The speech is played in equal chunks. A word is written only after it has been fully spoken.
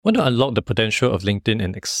Want to unlock the potential of LinkedIn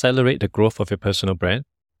and accelerate the growth of your personal brand?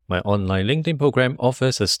 My online LinkedIn program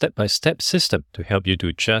offers a step-by-step system to help you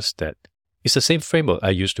do just that. It's the same framework I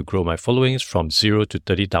use to grow my followings from 0 to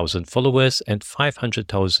 30,000 followers and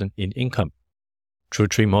 500,000 in income. Through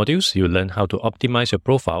 3 modules, you'll learn how to optimize your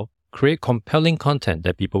profile, create compelling content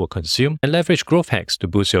that people will consume, and leverage growth hacks to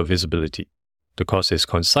boost your visibility. The course is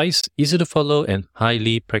concise, easy to follow, and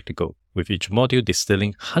highly practical, with each module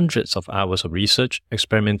distilling hundreds of hours of research,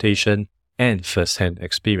 experimentation, and first-hand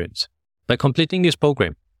experience. By completing this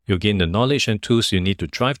program, you'll gain the knowledge and tools you need to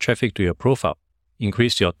drive traffic to your profile,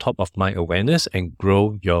 increase your top-of-mind awareness, and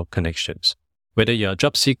grow your connections. Whether you're a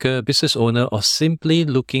job seeker, business owner, or simply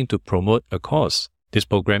looking to promote a cause, this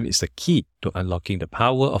program is the key to unlocking the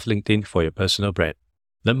power of LinkedIn for your personal brand.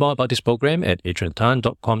 Learn more about this program at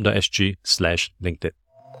adriantan.com.sg/LinkedIn.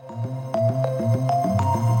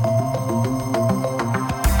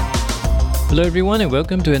 Hello everyone and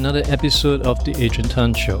welcome to another episode of The Adrian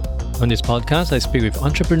Tan Show. On this podcast, I speak with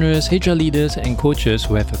entrepreneurs, HR leaders and coaches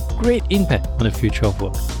who have a great impact on the future of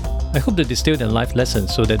work. I hope to distill their life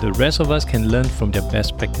lessons so that the rest of us can learn from their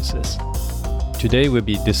best practices. Today we'll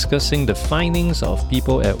be discussing the findings of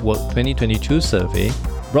People at Work 2022 survey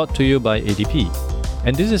brought to you by ADP.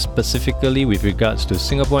 And this is specifically with regards to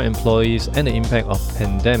Singapore employees and the impact of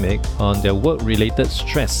pandemic on their work-related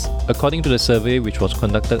stress. According to the survey, which was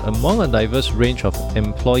conducted among a diverse range of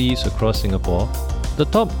employees across Singapore, the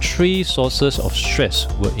top 3 sources of stress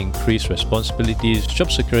were increased responsibilities, job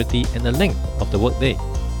security, and the length of the workday.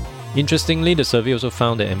 Interestingly, the survey also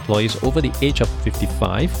found that employees over the age of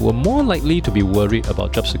 55 were more likely to be worried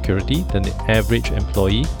about job security than the average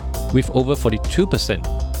employee, with over 42%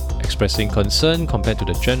 expressing concern compared to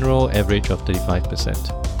the general average of 35%.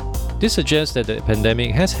 This suggests that the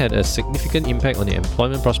pandemic has had a significant impact on the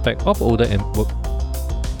employment prospect of older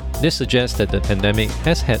This suggests that the pandemic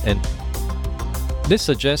has had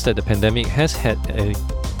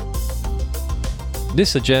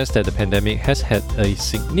a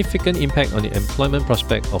significant impact on the employment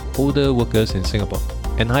prospect of older workers in Singapore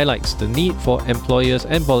and highlights the need for employers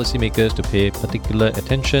and policymakers to pay particular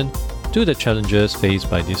attention to the challenges faced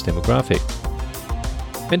by this demographic.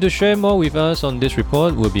 And to share more with us on this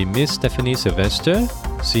report will be Ms. Stephanie Silvester,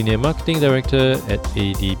 Senior Marketing Director at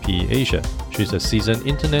ADP Asia. She's a seasoned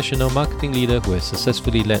international marketing leader who has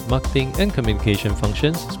successfully led marketing and communication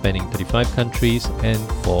functions spanning 35 countries and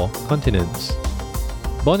 4 continents.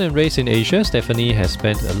 Born and raised in Asia, Stephanie has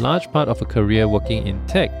spent a large part of her career working in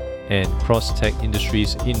tech and cross-tech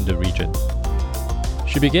industries in the region.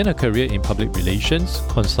 She began her career in public relations,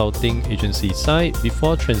 consulting agency side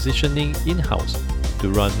before transitioning in-house to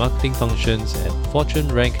run marketing functions at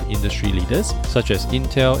Fortune-ranked industry leaders such as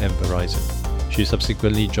Intel and Verizon. She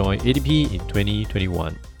subsequently joined ADP in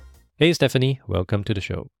 2021. Hey Stephanie, welcome to the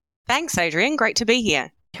show. Thanks, Adrian. Great to be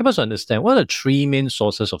here. Help us understand, what are the 3 main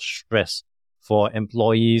sources of stress for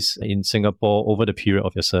employees in Singapore over the period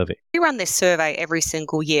of your survey? We run this survey every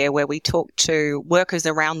single year where we talk to workers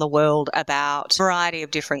around the world about a variety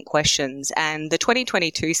of different questions. And the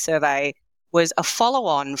 2022 survey was a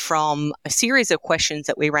follow-on from a series of questions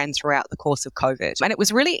that we ran throughout the course of COVID. And it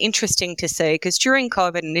was really interesting to see because during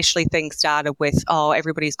COVID, initially things started with,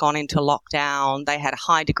 everybody's gone into lockdown. They had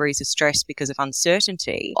high degrees of stress because of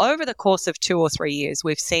uncertainty. Over the course of 2 or 3 years,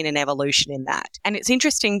 we've seen an evolution in that. And it's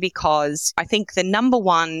interesting because I think the number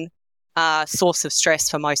one source of stress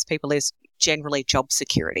for most people is generally job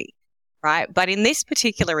security, right? But in this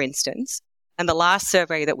particular instance, and the last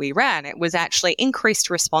survey that we ran, it was actually increased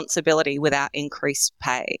responsibility without increased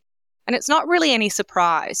pay. And it's not really any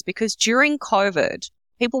surprise because during COVID,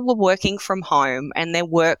 people were working from home and their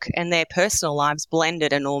work and their personal lives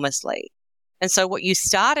blended enormously. And so what you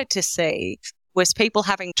started to see was people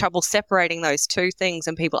having trouble separating those 2 things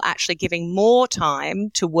and people actually giving more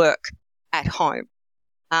time to work at home.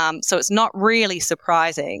 So it's not really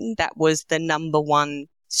surprising that was the number 1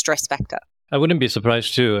 stress factor. I wouldn't be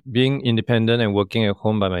surprised too. Being independent and working at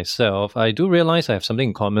home by myself, I do realize I have something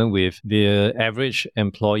in common with the average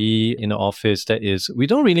employee in the office. That is, we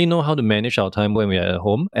don't really know how to manage our time when we are at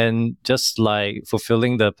home. And just like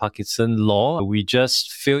fulfilling the Parkinson law, we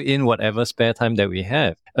just fill in whatever spare time that we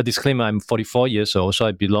have. A disclaimer, I'm 44 years old, so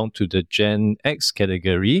I belong to the Gen X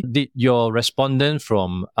category. Did your respondent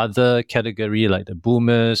from other category like the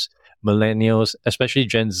boomers, millennials, especially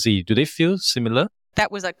Gen Z, do they feel similar? That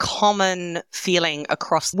was a common feeling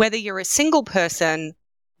across whether you're a single person,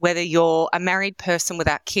 whether you're a married person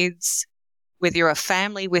without kids, whether you're a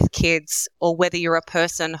family with kids, or whether you're a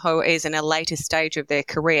person who is in a later stage of their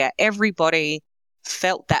career. Everybody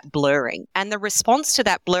felt that blurring. And the response to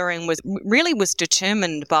that blurring was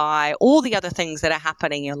determined by all the other things that are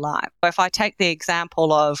happening in life. If I take the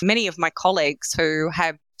example of many of my colleagues who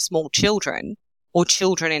have small children or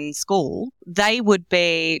children in school, they would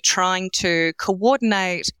be trying to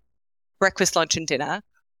coordinate breakfast, lunch and dinner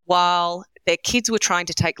while their kids were trying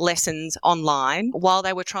to take lessons online, while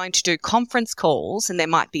they were trying to do conference calls, and there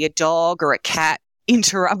might be a dog or a cat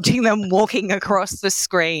interrupting them walking across the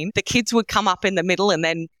screen. The kids would come up in the middle, and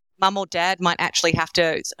then mum or dad might actually have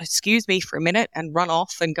to excuse me for a minute and run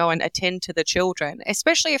off and go and attend to the children,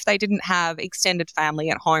 especially if they didn't have extended family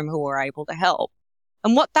at home who were able to help.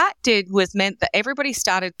 And what that did was meant that everybody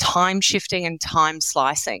started time shifting and time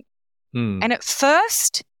slicing. And at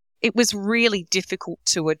first, it was really difficult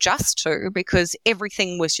to adjust to because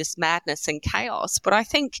everything was just madness and chaos. But I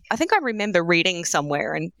think I remember reading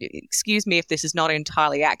somewhere, and excuse me if this is not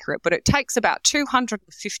entirely accurate, but it takes about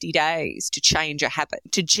 250 days to change a habit,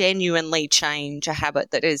 to genuinely change a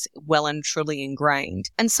habit that is well and truly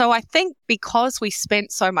ingrained. And so I think because we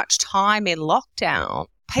spent so much time in lockdown,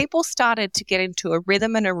 people started to get into a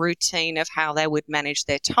rhythm and a routine of how they would manage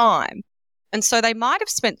their time. And so they might have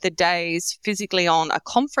spent the days physically on a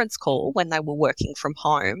conference call when they were working from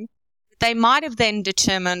home. They might have then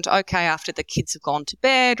determined, okay, after the kids have gone to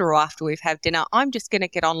bed or after we've had dinner, I'm just going to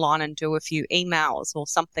get online and do a few emails or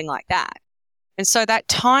something like that. And so that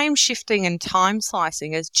time shifting and time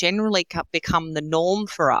slicing has generally become the norm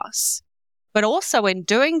for us. But also in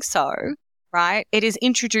doing so, right, it has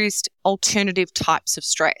introduced alternative types of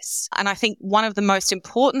stress. And I think one of the most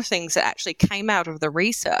important things that actually came out of the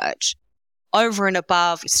research over and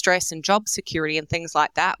above stress and job security and things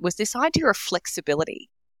like that was this idea of flexibility.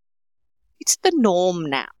 It's the norm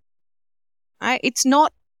now, right? It's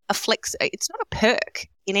not a perk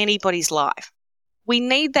in anybody's life. We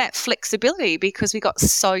need that flexibility because we got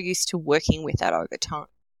so used to working with that over time.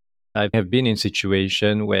 I have been in a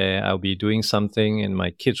situation where I'll be doing something and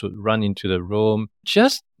my kids would run into the room.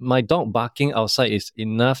 Just my dog barking outside is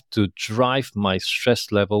enough to drive my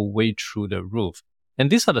stress level way through the roof. And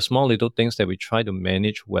these are the small little things that we try to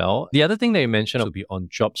manage well. The other thing that you mentioned would be on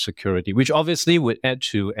job security, which obviously would add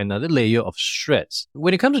to another layer of stress.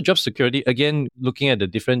 When it comes to job security, again, looking at the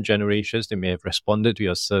different generations that may have responded to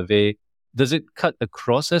your survey, does it cut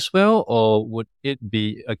across as well? Or would it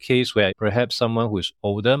be a case where perhaps someone who is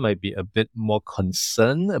older might be a bit more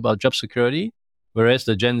concerned about job security, whereas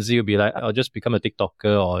the Gen Z will be like, I'll just become a TikToker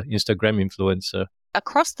or Instagram influencer?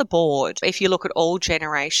 Across the board, if you look at all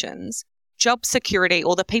generations, job security,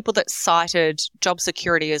 or the people that cited job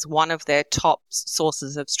security as one of their top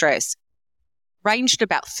sources of stress, ranged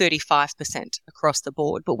about 35% across the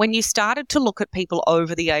board. But when you started to look at people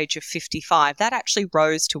over the age of 55, that actually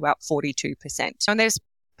rose to about 42%. And there's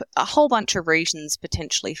a whole bunch of reasons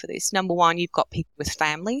potentially for this. Number one, you've got people with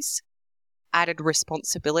families, added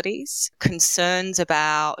responsibilities, concerns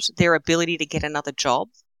about their ability to get another job,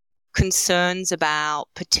 concerns about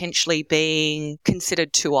potentially being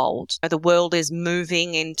considered too old. The world is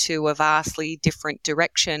moving into a vastly different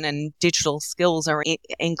direction and digital skills are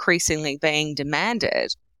increasingly being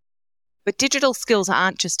demanded. But digital skills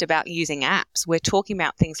aren't just about using apps. We're talking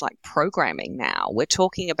about things like programming now. We're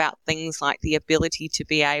talking about things like the ability to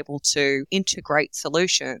be able to integrate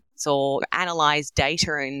solutions or analyze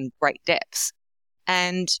data in great depths.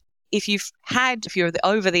 And if you're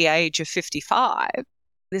over the age of 55,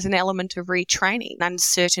 there's an element of retraining,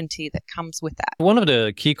 uncertainty that comes with that. One of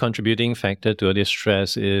the key contributing factors to this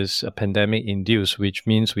stress is pandemic induced, which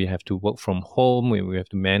means we have to work from home, we have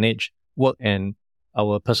to manage work and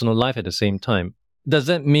our personal life at the same time. Does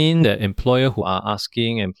that mean that employers who are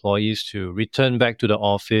asking employees to return back to the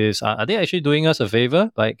office, are they actually doing us a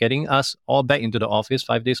favor by getting us all back into the office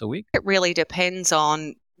 5 days a week? It really depends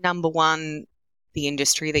on, number one, the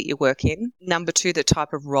industry that you work in. Number two, the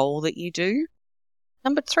type of role that you do.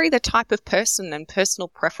 Number three, the type of person and personal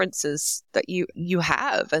preferences that you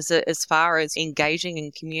have as far as engaging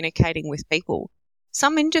and communicating with people.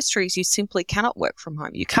 Some industries you simply cannot work from home.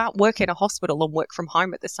 You can't work in a hospital and work from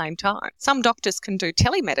home at the same time. Some doctors can do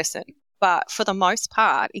telemedicine, but for the most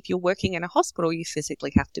part, if you're working in a hospital, you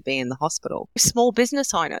physically have to be in the hospital. Small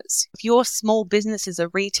business owners, if your small business is a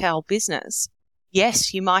retail business,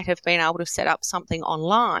 yes, you might have been able to set up something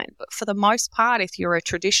online, but for the most part, if you're a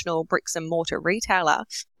traditional bricks and mortar retailer,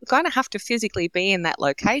 you're going to have to physically be in that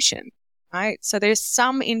location, right? So there's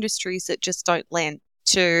some industries that just don't lend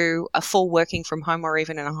to a full working from home or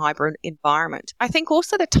even in a hybrid environment. I think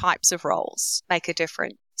also the types of roles make a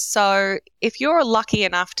difference. So if you're lucky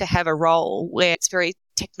enough to have a role where it's very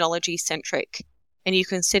technology centric and you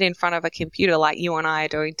can sit in front of a computer like you and I are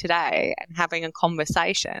doing today and having a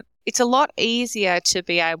conversation, It's a lot easier to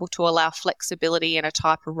be able to allow flexibility in a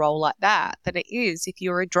type of role like that than it is if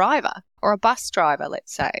you're a driver or a bus driver,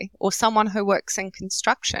 let's say, or someone who works in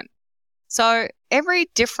construction. So every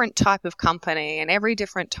different type of company and every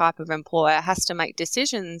different type of employer has to make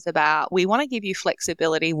decisions about, we want to give you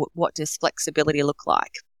flexibility. What does flexibility look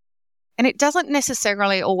like? And it doesn't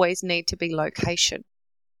necessarily always need to be location,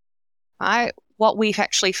 right? What we've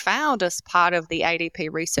actually found as part of the ADP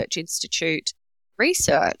Research Institute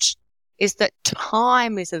research is that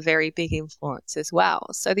time is a very big influence as well.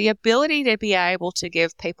 So the ability to be able to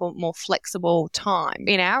give people more flexible time.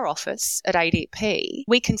 In our office at ADP,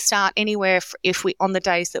 we can start anywhere if we, on the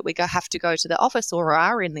days that we have to go to the office or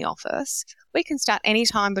are in the office, we can start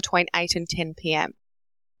anytime between 8 and 10 p.m.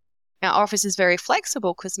 Our office is very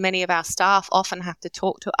flexible because many of our staff often have to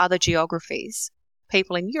talk to other geographies,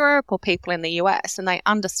 people in Europe or people in the US, and they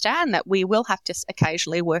understand that we will have to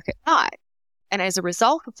occasionally work at night. And as a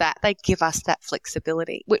result of that, they give us that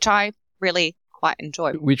flexibility, which I really quite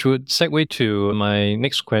enjoy. Which would segue to my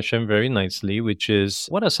next question very nicely, which is,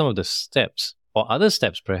 what are some of the steps or other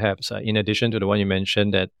steps perhaps, in addition to the one you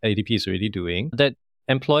mentioned that ADP is already doing, that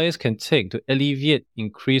employers can take to alleviate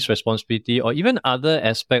increased responsibility or even other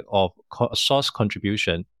aspect of source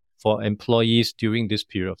contribution for employees during this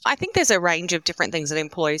period? I think there's a range of different things that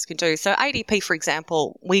employees can do. So ADP, for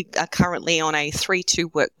example, we are currently on a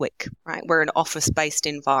 3-2 work week, right? We're an office-based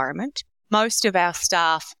environment. Most of our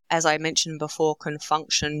staff, as I mentioned before, can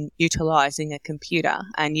function utilising a computer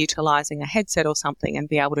and utilising a headset or something and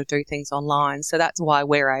be able to do things online. So that's why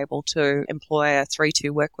we're able to employ a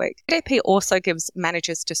 3-2 work week. ADP also gives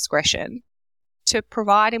managers discretion to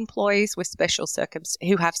provide employees with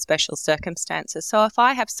who have special circumstances. So if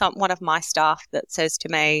I have one of my staff that says to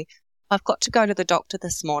me, I've got to go to the doctor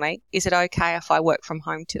this morning, is it okay if I work from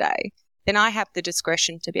home today? Then I have the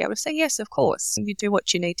discretion to be able to say, yes, of course, you do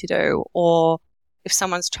what you need to do. Or if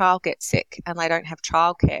someone's child gets sick and they don't have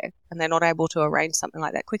childcare and they're not able to arrange something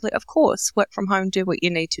like that quickly, of course, work from home, do what you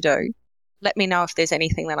need to do. Let me know if there's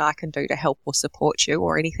anything that I can do to help or support you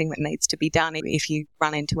or anything that needs to be done if you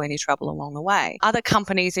run into any trouble along the way. Other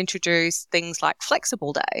companies introduce things like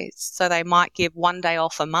flexible days. So they might give one day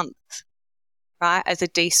off a month, right, as a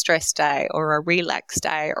de-stress day or a relax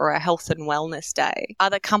day or a health and wellness day.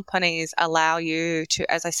 Other companies allow you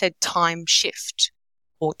to, as I said, time shift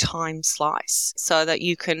or time slice so that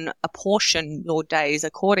you can apportion your days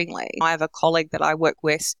accordingly. I have a colleague that I work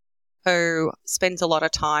with who spends a lot of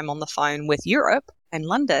time on the phone with Europe and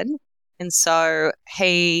London. And so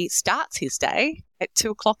he starts his day at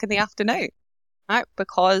 2:00 in the afternoon, right?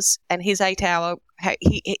 And his 8-hour,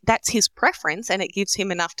 that's his preference, and it gives him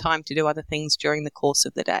enough time to do other things during the course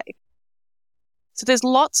of the day. So there's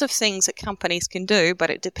lots of things that companies can do, but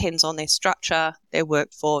it depends on their structure, their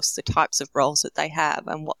workforce, the types of roles that they have,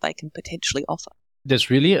 and what they can potentially offer.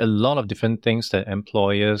 There's really a lot of different things that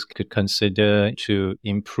employers could consider to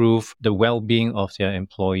improve the well-being of their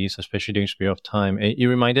employees, especially during this period of time. It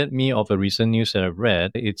reminded me of a recent news that I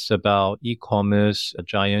read. It's about e-commerce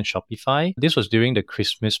giant Shopify. This was during the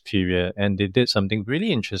Christmas period, and they did something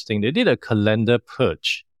really interesting. They did a calendar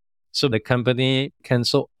purge. So the company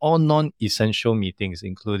canceled all non-essential meetings,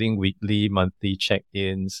 including weekly, monthly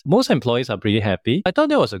check-ins. Most employees are pretty happy. I thought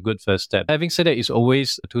that was a good first step. Having said that, it's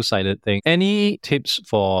always a two-sided thing. Any tips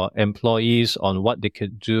for employees on what they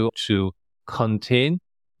could do to contain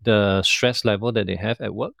the stress level that they have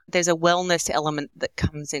at work? There's a wellness element that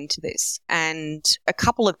comes into this, and a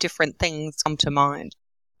couple of different things come to mind.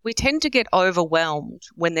 We tend to get overwhelmed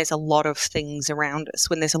when there's a lot of things around us,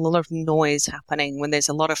 when there's a lot of noise happening, when there's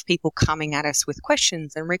a lot of people coming at us with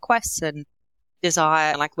questions and requests and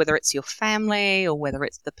desire, like whether it's your family or whether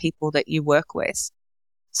it's the people that you work with.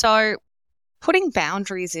 So putting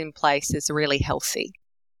boundaries in place is really healthy,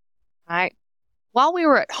 right? While we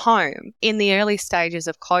were at home in the early stages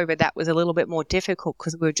of COVID, that was a little bit more difficult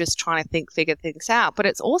because we were just trying to figure things out. But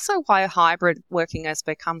it's also why hybrid working has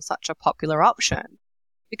become such a popular option.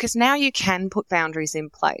 Because now you can put boundaries in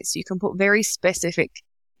place. You can put very specific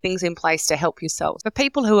things in place to help yourself. For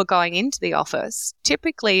people who are going into the office,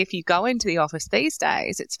 typically if you go into the office these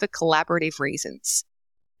days, it's for collaborative reasons.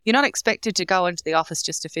 You're not expected to go into the office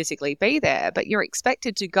just to physically be there, but you're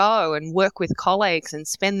expected to go and work with colleagues and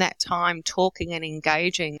spend that time talking and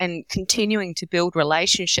engaging and continuing to build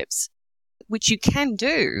relationships, which you can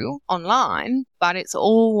do online, but it's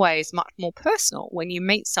always much more personal when you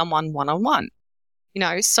meet someone one-on-one.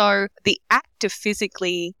 So the act of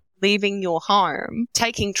physically leaving your home,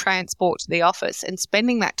 taking transport to the office and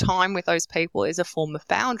spending that time with those people is a form of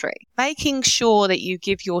boundary. Making sure that you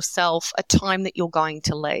give yourself a time that you're going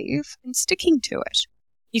to leave and sticking to it.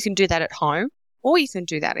 You can do that at home. or you can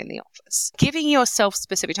do that in the office. Giving yourself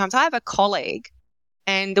specific times. I have a colleague,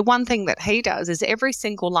 and the one thing that he does is every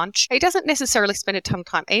single lunch, he doesn't necessarily spend a ton of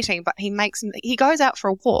time eating, but he goes out for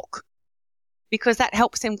a walk because that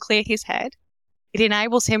helps him clear his head. It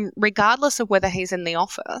enables him, regardless of whether he's in the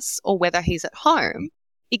office or whether he's at home,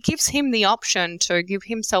 it gives him the option to give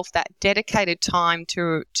himself that dedicated time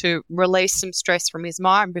to release some stress from his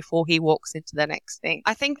mind before he walks into the next thing.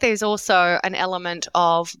 I think there's also an element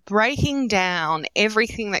of breaking down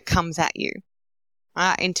everything that comes at you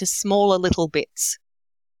into smaller little bits.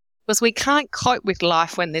 Because we can't cope with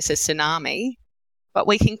life when there's a tsunami, but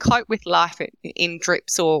we can cope with life in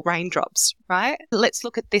drips or raindrops, right? Let's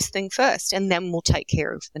look at this thing first, and then we'll take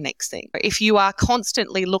care of the next thing. If you are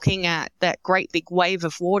constantly looking at that great big wave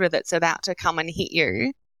of water that's about to come and hit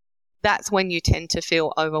you, that's when you tend to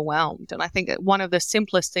feel overwhelmed. And I think that one of the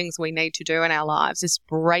simplest things we need to do in our lives is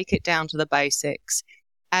break it down to the basics,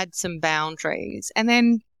 add some boundaries, and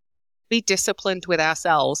then be disciplined with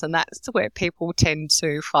ourselves. And that's where people tend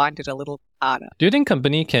to find it a little harder. Do you think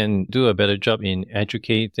company can do a better job in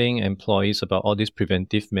educating employees about all these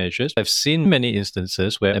preventive measures? I've seen many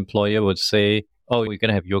instances where employer would say, oh, we're going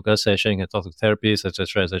to have yoga session, you can talk to therapists,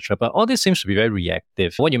 etc., etc. But all this seems to be very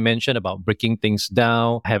reactive. What you mentioned about breaking things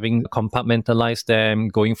down, having compartmentalized them,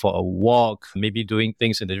 going for a walk, maybe doing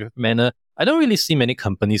things in a different manner. I don't really see many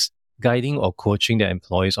companies guiding or coaching their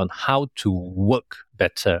employees on how to work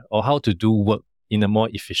better or how to do work in a more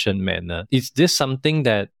efficient manner. Is this something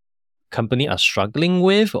that companies are struggling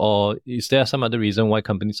with, or is there some other reason why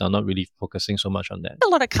companies are not really focusing so much on that? A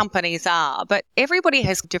lot of companies are, but everybody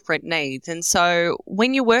has different needs. And so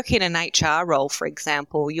when you work in an HR role, for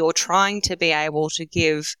example, you're trying to be able to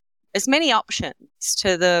give as many options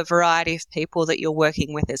to the variety of people that you're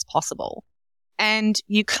working with as possible. And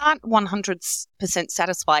you can't 100%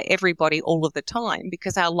 satisfy everybody all of the time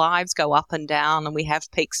because our lives go up and down and we have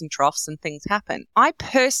peaks and troughs and things happen. I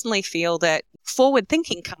personally feel that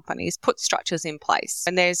forward-thinking companies put structures in place.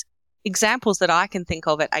 And there's examples that I can think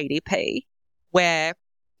of at ADP where,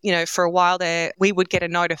 for a while there, we would get a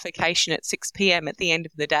notification at 6 p.m. at the end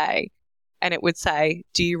of the day, and it would say,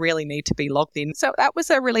 do you really need to be logged in? So that was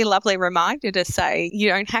a really lovely reminder to say, you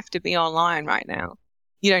don't have to be online right now.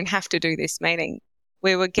 You don't have to do this meeting.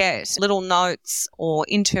 We would get little notes or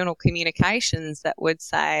internal communications that would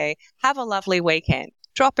say, have a lovely weekend.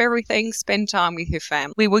 Drop everything, spend time with your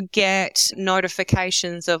family. We would get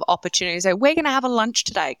notifications of opportunities. So we're going to have a lunch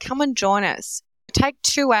today. Come and join us. Take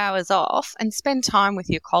 2 hours off and spend time with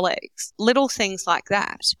your colleagues. Little things like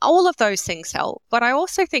that. All of those things help. But I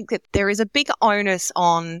also think that there is a big onus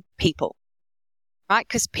on people, right?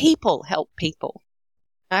 Because people help people.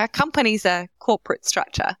 Companies are corporate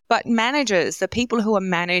structure, but managers, the people who are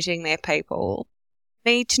managing their people,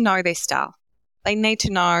 need to know their staff. They need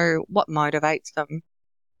to know what motivates them.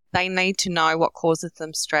 They need to know what causes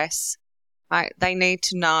them stress. Right? They need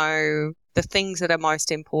to know the things that are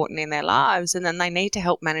most important in their lives, and then they need to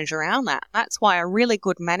help manage around that. That's why a really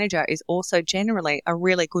good manager is also generally a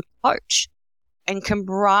really good coach and can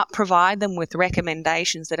provide them with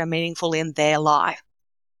recommendations that are meaningful in their life.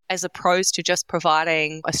 As opposed to just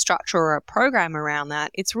providing a structure or a program around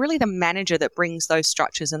that, it's really the manager that brings those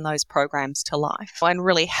structures and those programs to life and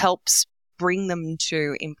really helps bring them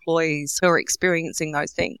to employees who are experiencing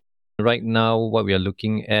those things. Right now, what we are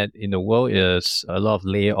looking at in the world is a lot of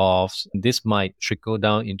layoffs. This might trickle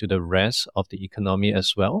down into the rest of the economy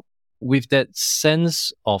as well. With that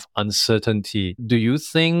sense of uncertainty, do you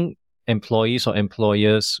think employees or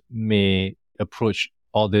employers may approach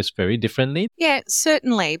all this very differently? Yeah,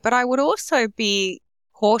 certainly. But I would also be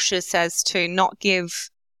cautious as to not give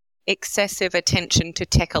excessive attention to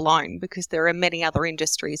tech alone because there are many other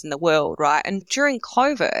industries in the world, right? And during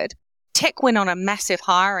COVID, tech went on a massive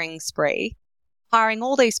hiring spree, hiring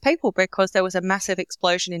all these people because there was a massive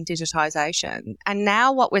explosion in digitization. And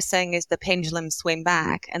now what we're seeing is the pendulum swing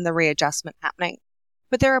back and the readjustment happening.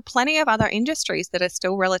 But there are plenty of other industries that are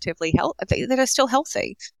still relatively healthy, that are still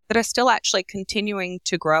healthy, that are still actually continuing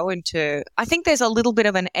to grow into. I think there's a little bit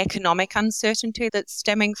of an economic uncertainty that's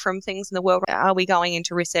stemming from things in the world. Are we going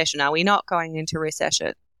into recession? Are we not going into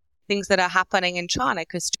recession? Things that are happening in China,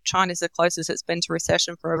 because China's the closest it's been to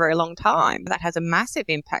recession for a very long time. That has a massive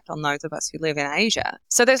impact on those of us who live in Asia.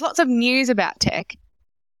 So there's lots of news about tech,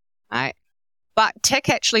 right? But tech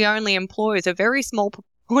actually only employs a very small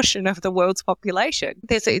portion of the world's population.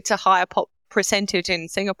 It's a higher percentage in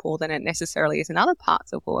Singapore than it necessarily is in other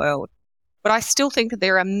parts of the world. But I still think that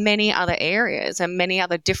there are many other areas and many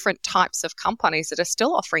other different types of companies that are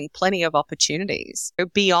still offering plenty of opportunities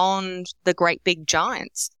beyond the great big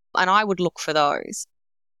giants. And I would look for those.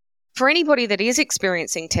 For anybody that is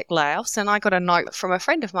experiencing tech layoffs, and I got a note from a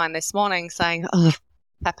friend of mine this morning saying, oh,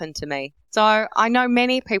 happened to me. So I know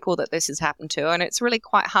many people that this has happened to, and it's really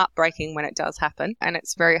quite heartbreaking when it does happen, and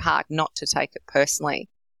it's very hard not to take it personally.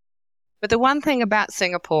 But the one thing about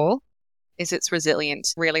Singapore is it's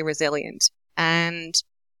resilient, really resilient. And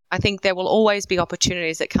I think there will always be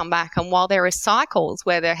opportunities that come back. And while there are cycles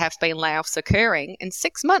where there have been layoffs occurring, in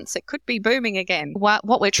 6 months it could be booming again.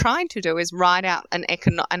 What we're trying to do is ride out an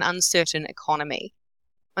uncertain economy.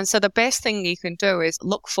 And so the best thing you can do is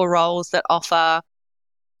look for roles that offer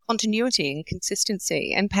continuity and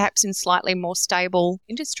consistency, and perhaps in slightly more stable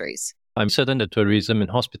industries. I'm certain the tourism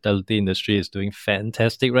and hospitality industry is doing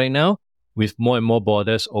fantastic right now with more and more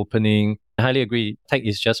borders opening. I highly agree. Tech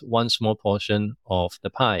is just one small portion of the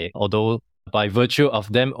pie. Although by virtue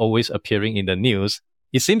of them always appearing in the news,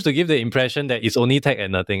 it seems to give the impression that it's only tech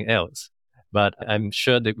and nothing else. But I'm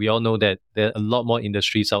sure that we all know that there are a lot more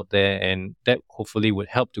industries out there, and that hopefully would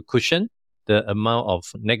help to cushion the amount of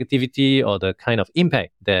negativity or the kind of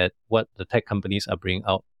impact that what the tech companies are bringing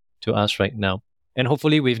out to us right now. And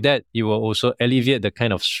hopefully with that, it will also alleviate the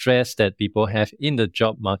kind of stress that people have in the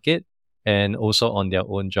job market and also on their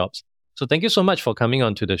own jobs. So thank you so much for coming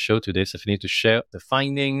on to the show today, Stephanie, to share the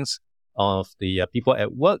findings of the People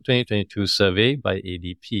at Work 2022 survey by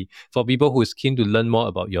ADP. For people who is keen to learn more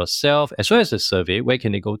about yourself as well as the survey, where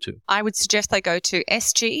can they go to? I would suggest they go to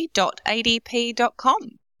sg.adp.com.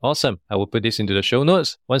 Awesome. I will put this into the show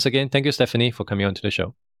notes. Once again, thank you, Stephanie, for coming on to the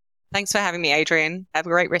show. Thanks for having me, Adrian. Have a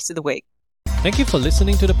great rest of the week. Thank you for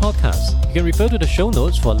listening to the podcast. You can refer to the show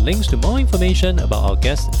notes for links to more information about our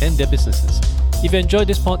guests and their businesses. If you enjoyed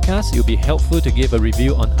this podcast, it would be helpful to give a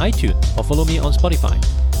review on iTunes or follow me on Spotify.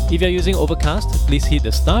 If you're using Overcast, please hit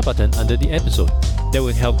the star button under the episode. That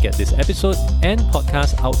will help get this episode and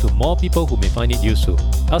podcast out to more people who may find it useful.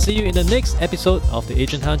 I'll see you in the next episode of The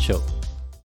Adrian Tan Show.